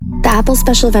Apple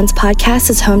Special Events podcast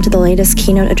is home to the latest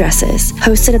keynote addresses,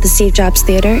 hosted at the Steve Jobs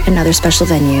Theater and other special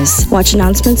venues. Watch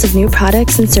announcements of new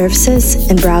products and services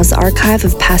and browse the archive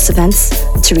of past events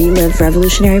to relive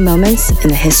revolutionary moments in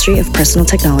the history of personal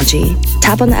technology.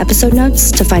 Tap on the episode notes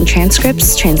to find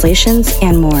transcripts, translations,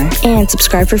 and more. And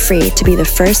subscribe for free to be the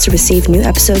first to receive new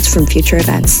episodes from future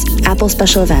events. Apple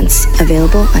Special Events,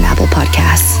 available on Apple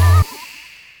Podcasts.